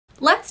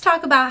let's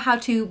talk about how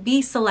to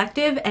be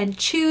selective and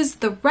choose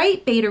the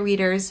right beta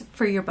readers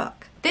for your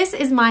book. This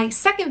is my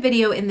second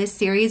video in this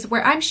series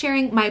where I'm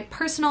sharing my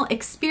personal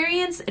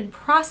experience and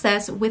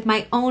process with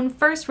my own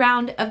first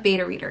round of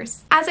beta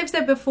readers. As I've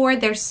said before,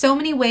 there's so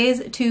many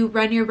ways to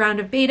run your round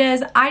of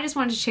betas. I just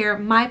wanted to share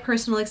my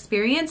personal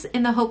experience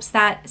in the hopes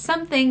that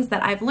some things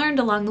that I've learned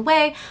along the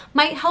way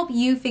might help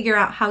you figure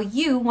out how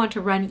you want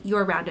to run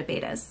your round of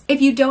betas.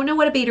 If you don't know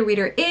what a beta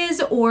reader is,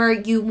 or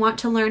you want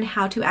to learn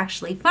how to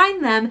actually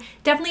find them,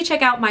 definitely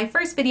check out my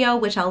first video,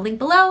 which I'll link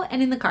below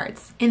and in the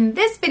cards. In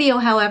this video,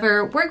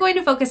 however, we're going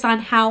to focus on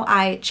how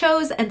I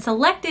chose and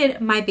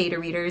selected my beta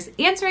readers,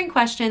 answering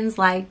questions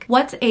like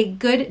what's a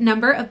good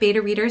number of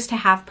beta readers to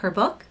have per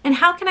book, and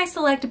how can I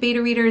select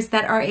beta readers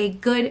that are a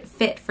good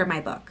fit for my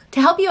book.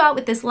 To help you out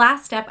with this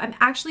last step, I'm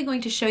actually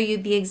going to show you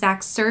the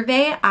exact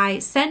survey I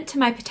sent to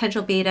my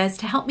potential betas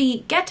to help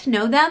me get to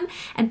know them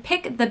and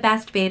pick the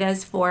best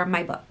betas for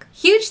my book.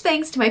 Huge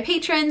thanks to my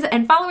patrons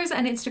and followers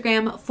on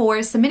Instagram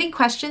for submitting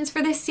questions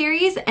for this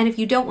series, and if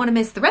you don't want to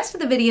miss the rest of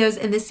the videos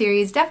in this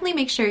series, definitely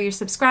make sure you're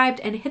subscribed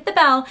and hit the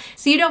bell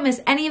so you don't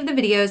miss any of the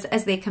videos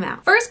as they come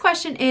out. First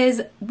question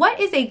is, what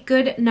is a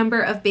good number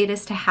of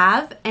betas to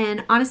have?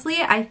 And honestly,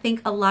 I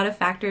think a lot of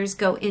factors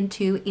go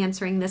into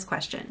answering this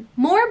question.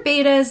 More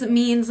betas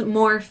means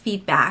more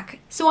feedback.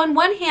 So on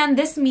one hand,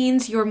 this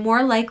means you're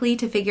more likely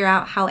to figure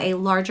out how a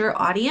larger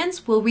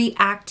audience will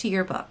react to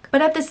your book.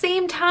 But at the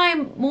same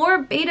time,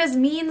 more betas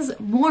means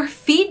more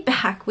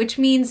feedback, which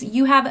means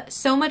you have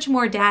so much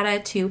more data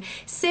to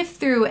sift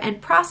through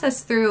and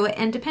process through,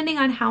 and depending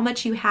on how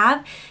much you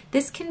have,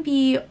 this can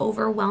be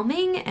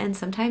overwhelming and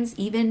sometimes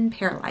even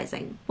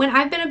paralyzing. When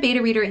I've been a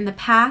beta reader in the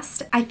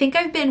past, I think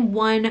I've been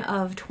one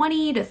of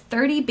 20 to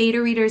 30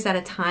 beta readers at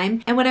a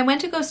time, and when I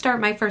went to go start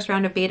my first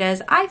round of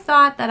betas, I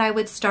thought that I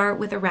would start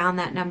with around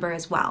that number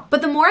as well.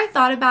 But the more I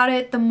thought about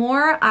it, the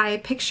more I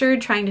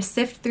pictured trying to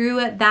sift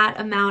through that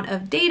amount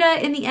of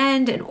data in the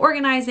end and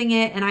organizing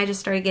it, and I just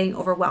started getting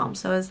overwhelmed.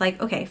 So I was like,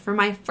 okay, for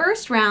my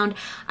first round,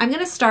 I'm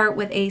gonna start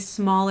with a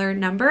smaller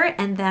number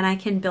and then I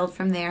can build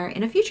from there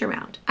in a future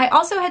round. I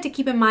also had to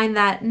keep in mind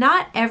that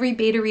not every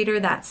beta reader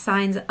that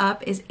signs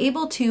up is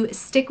able to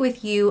stick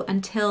with you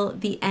until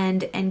the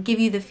end and give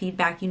you the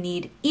feedback you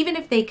need, even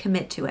if they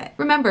commit to it.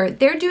 Remember,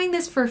 they're doing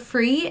this for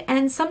free,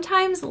 and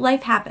sometimes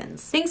life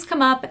happens. Things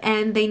come up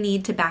and they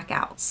need to back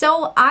out.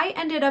 So I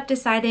ended up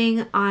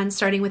deciding on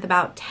starting with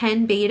about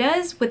 10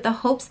 betas with the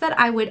hopes that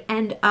I would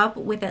end up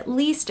with at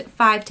least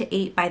 5 to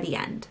 8 by the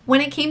end.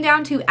 When it came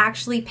down to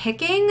actually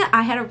picking,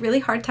 I had a really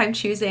hard time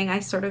choosing. I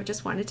sort of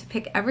just wanted to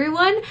pick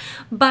everyone,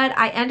 but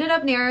I ended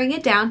up narrowing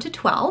it down to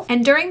 12.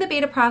 And during the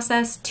beta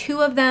process,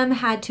 2 of them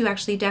had to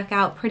actually duck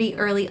out pretty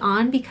early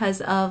on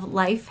because of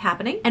life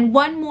happening, and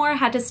 1 more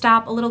had to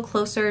stop a little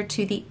closer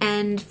to the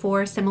end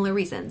for similar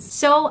reasons.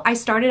 So I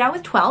started out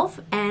with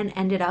 12 and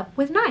ended up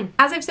with 9.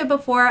 As I've said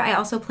before, I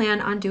also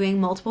plan on doing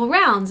multiple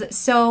rounds,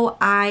 so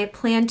I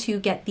plan to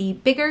get the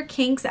bigger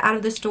kinks out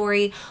of the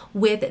story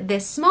with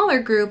this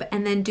smaller group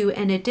and then do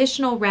an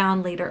additional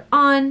round later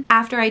on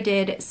after I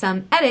did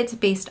some edits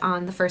based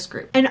on the first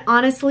group. And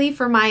honestly,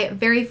 for my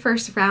very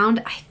first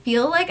round, I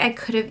feel like I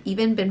could have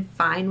even been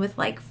fine with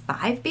like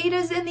 5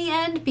 betas in the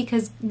end,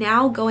 because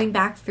now going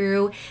back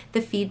through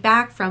the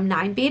feedback from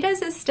 9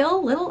 betas is still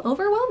a little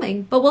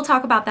overwhelming, but we'll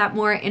talk about that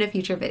more in a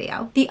future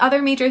video. The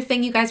other major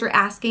thing you guys were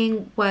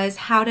asking was,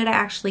 how did I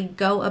actually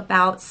go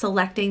about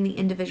selecting the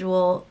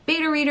individual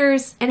beta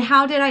readers, and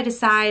how did I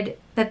decide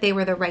that they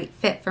were the right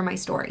fit for my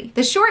story?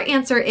 The short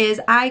answer is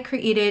I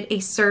created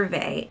a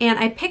survey and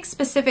I picked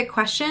specific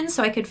questions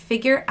so I could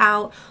figure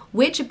out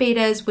which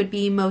betas would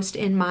be most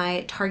in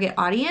my target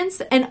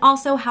audience, and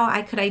also how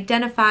I could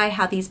identify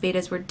how these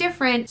betas were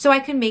different so I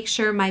could make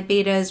sure my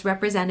betas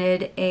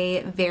represented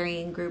a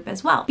varying group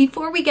as well.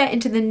 Before we get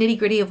into the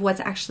nitty-gritty of what's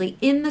actually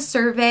in the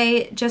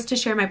survey, just to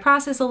share my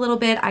process a little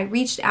bit, I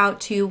reached out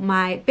to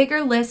my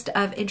bigger list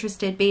of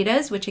interested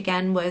betas, which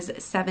again was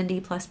 70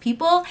 plus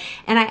people,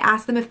 and I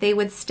asked them if they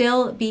would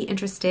still be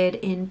interested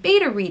in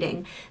beta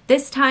reading.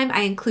 This time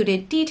I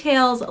included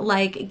details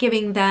like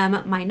giving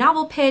them my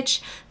novel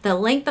pitch, the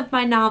length of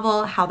my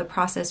novel, how the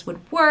process would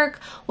work,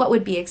 what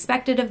would be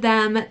expected of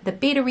them, the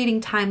beta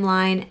reading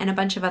timeline, and a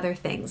bunch of other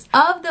things.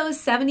 Of those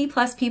 70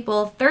 plus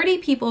people, 30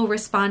 people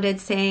responded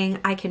saying,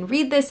 I can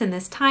read this in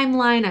this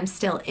timeline, I'm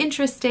still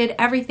interested,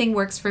 everything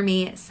works for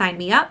me, sign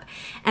me up.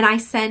 And I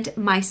sent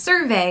my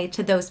survey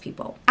to those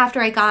people.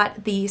 After I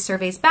got the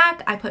surveys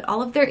back, I put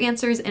all of their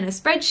answers in a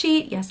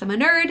spreadsheet, yes, I'm a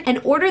nerd,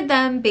 and ordered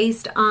them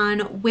based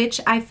on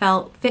which I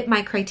felt fit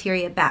my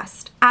criteria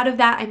best. Out of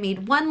that, I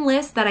made one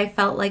list that I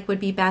felt like would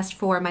be best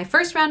for my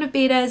first round of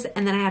betas,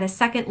 and then I had a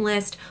second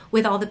list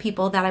with all the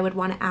people that I would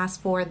want to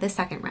ask for the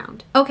second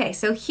round. Okay,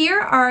 so here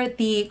are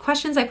the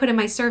questions I put in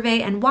my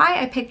survey and why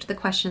I picked the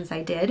questions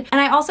I did. And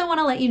I also want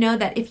to let you know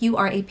that if you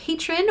are a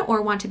patron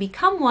or want to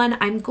become one,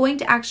 I'm going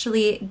to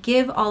actually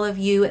give all of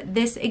you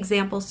this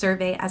example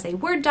survey as a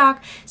Word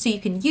doc so you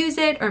can use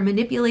it or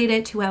manipulate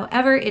it to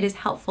however it is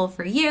helpful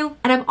for you. you.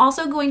 And I'm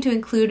also going to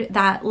include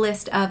that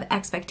list of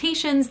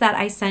expectations that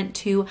I sent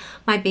to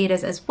my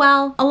betas as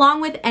well,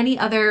 along with any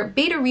other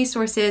beta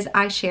resources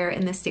I share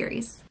in this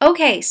series.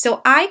 Okay,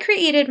 so I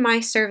created my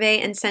survey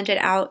and sent it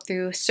out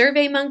through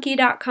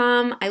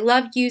surveymonkey.com. I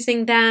love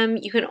using them.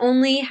 You can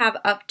only have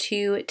up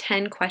to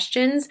 10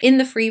 questions in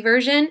the free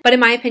version, but in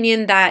my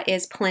opinion, that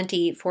is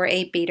plenty for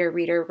a beta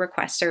reader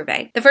request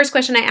survey. The first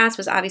question I asked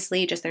was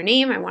obviously just their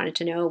name. I wanted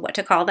to know what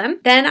to call them.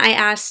 Then I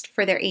asked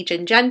for their age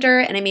and gender,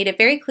 and I made it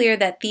very clear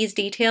that these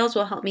details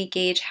will help me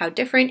gauge how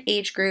different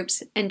age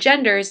groups and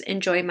genders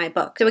enjoy my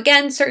book. So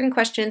again, certain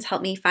questions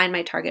help me find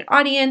my target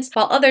audience,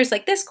 while others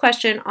like this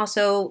question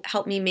also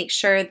help me make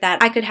sure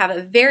that I could have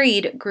a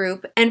varied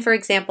group and, for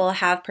example,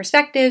 have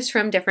perspectives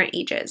from different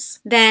ages.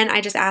 Then I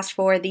just asked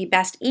for the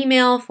best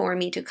email for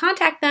me to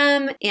contact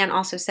them and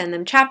also send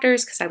them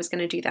chapters because I was going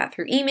to do that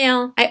through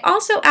email. I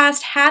also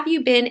asked, have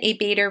you been a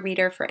beta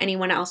reader for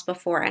anyone else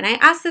before? And I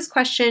asked this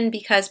question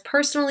because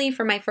personally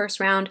for my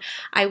first round,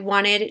 I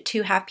wanted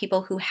to have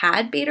people who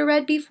had beta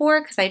read before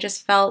because I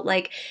just felt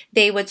like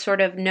they would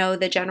sort of know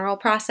the general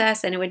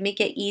process and it would make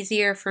it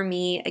easier for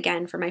me,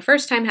 again, for my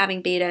first time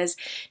having betas,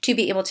 to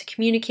be able to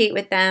communicate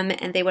with them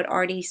and they would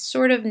already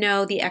sort of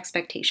know the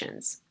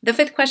expectations. The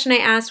fifth question I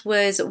asked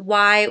was,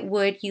 why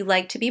would you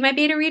like to be my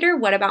beta reader?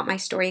 What about my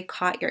story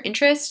caught your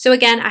interest? So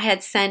again, I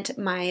had sent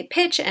my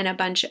pitch and a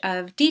bunch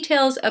of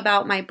details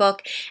about my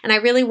book, and I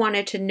really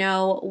wanted to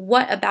know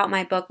what about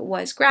my book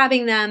was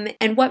grabbing them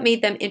and what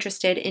made them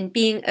interested in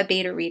being a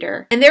beta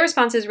reader. And their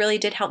responses really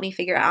did help me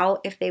figure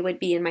out if they would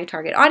be in my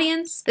target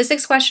audience. The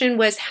sixth question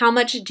was, how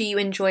much do you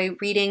enjoy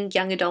reading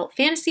young adult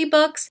fantasy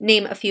books?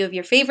 Name a few of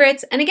your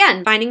favorites. And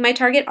again, finding my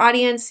target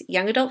audience,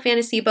 young adult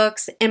fantasy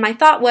books. And my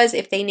thought was,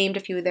 if they named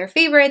a few of their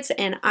favorites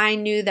and I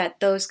knew that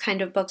those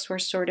kind of books were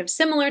sort of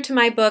similar to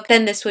my book,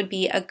 then this would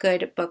be a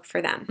good book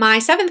for them. My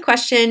seventh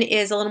question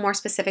is a little more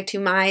specific to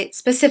my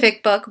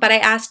specific book, but I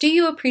asked, do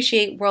you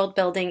appreciate world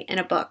building in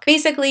a book?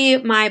 Basically,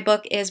 my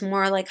book is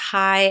more like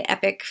high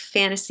epic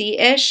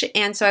fantasy-ish,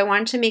 and so I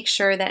wanted to make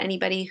sure that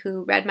anybody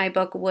who read my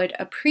book would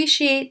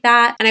appreciate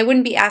that, and I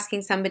wouldn't be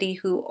asking somebody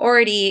who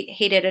already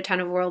hated a ton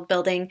of world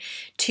building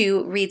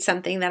to read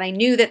something that I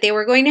knew that they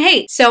were going to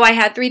hate. So I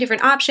had three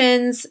different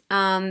options.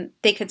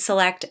 They could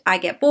select I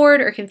get bored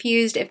or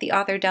confused if the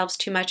author delves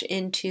too much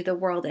into the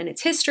world and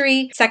its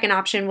history. Second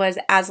option was,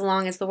 as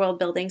long as the world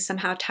building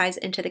somehow ties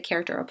into the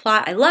character or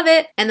plot, I love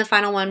it. And the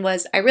final one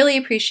was, I really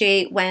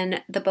appreciate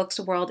when the book's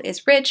world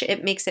is rich,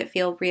 it makes it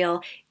feel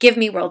real, give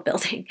me world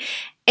building.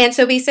 And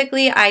so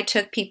basically I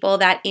took people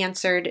that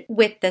answered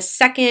with the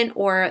second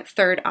or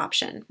third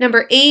option.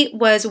 Number 8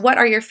 was, what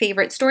are your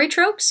favorite story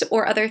tropes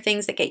or other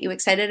things that get you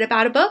excited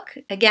about a book?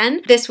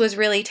 Again, this was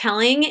really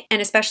telling,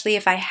 and especially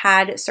if I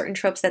had certain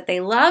tropes that they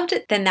loved,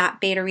 then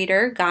that beta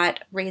reader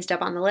got raised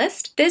up on the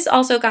list. This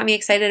also got me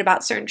excited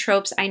about certain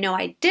tropes I know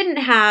I didn't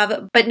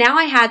have, but now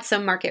I had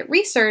some market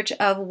research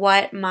of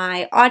what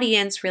my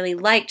audience really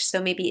liked,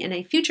 so maybe in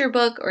a future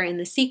book or in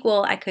the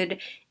sequel I could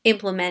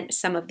implement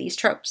some of these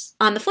tropes.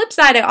 On the flip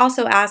side, I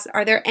also asked,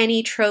 are there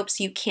any tropes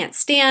you can't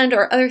stand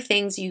or other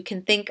things you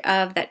can think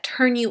of that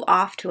turn you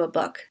off to a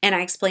book? And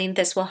I explained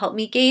this will help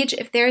me gauge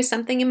if there is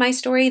something in my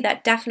story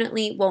that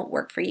definitely won't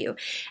work for you.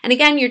 And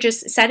again, you're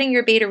just setting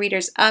your beta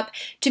readers up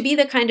to be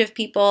the kind of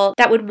people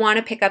that would want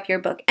to pick up your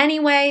book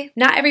anyway.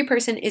 Not every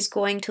person is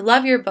going to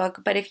love your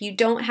book, but if you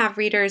don't have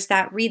readers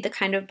that read the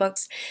kind of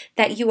books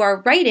that you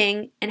are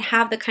writing and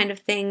have the kind of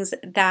things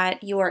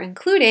that you are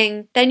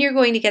including, then you're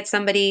going to get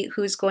somebody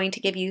who's going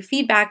to give you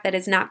feedback that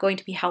is not going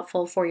to be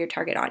helpful for your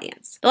target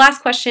audience. The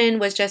last question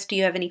was just, do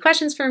you have any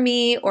questions for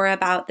me or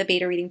about the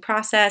beta reading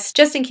process,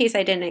 just in case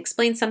I didn't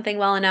explain something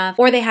well enough,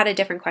 or they had a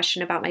different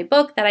question about my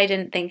book that I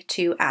didn't think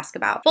to ask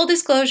about. Full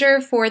disclosure,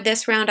 for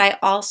this round, I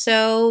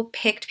also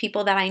picked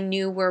people that I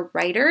knew were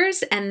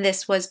writers, and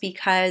this was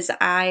because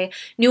I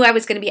knew I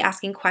was going to be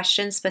asking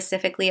questions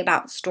specifically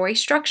about story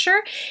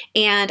structure,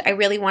 and I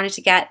really wanted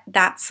to get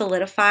that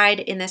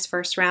solidified in this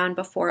first round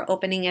before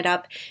opening it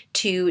up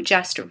to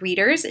just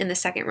readers in the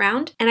second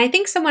round. And I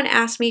think someone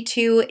asked me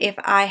too if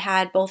I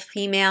had both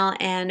female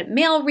and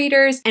male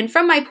readers, and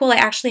from my pool I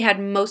actually had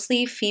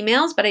mostly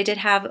females, but I did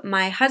have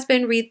my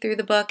husband read through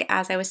the book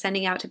as I was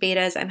sending out to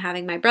betas. I'm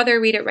having my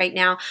brother read it right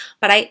now,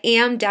 but I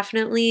am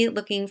definitely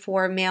looking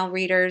for male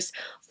readers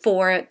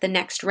for the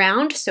next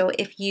round. So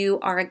if you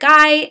are a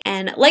guy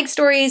and like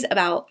stories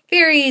about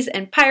fairies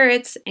and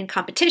pirates and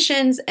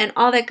competitions and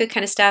all that good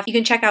kind of stuff, you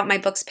can check out my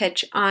books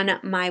pitch on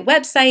my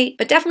website,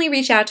 but definitely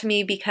reach out to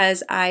me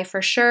because I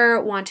for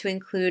sure want to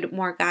include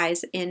more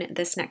guys in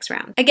this next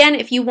round. Again,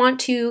 if you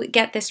want to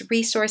get this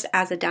resource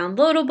as a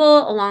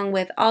downloadable along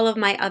with all of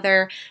my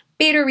other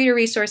beta reader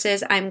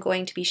resources I'm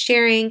going to be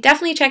sharing.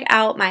 Definitely check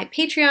out my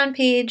Patreon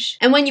page.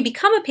 And when you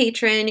become a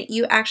patron,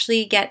 you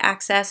actually get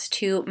access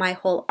to my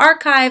whole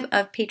archive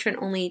of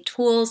patron-only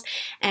tools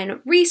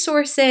and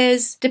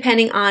resources,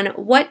 depending on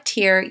what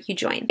tier you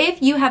join.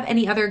 If you have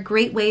any other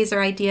great ways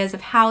or ideas of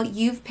how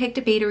you've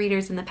picked beta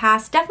readers in the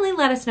past, definitely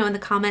let us know in the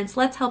comments.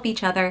 Let's help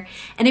each other.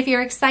 And if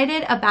you're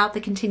excited about the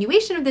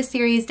continuation of this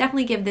series,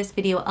 definitely give this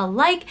video a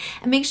like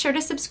and make sure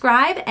to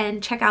subscribe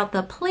and check out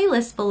the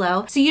playlist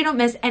below so you don't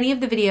miss any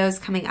of the videos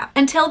coming up.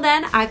 Until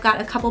then, I've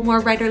got a couple more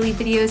writerly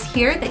videos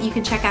here that you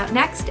can check out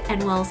next,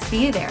 and we'll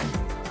see you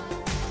there.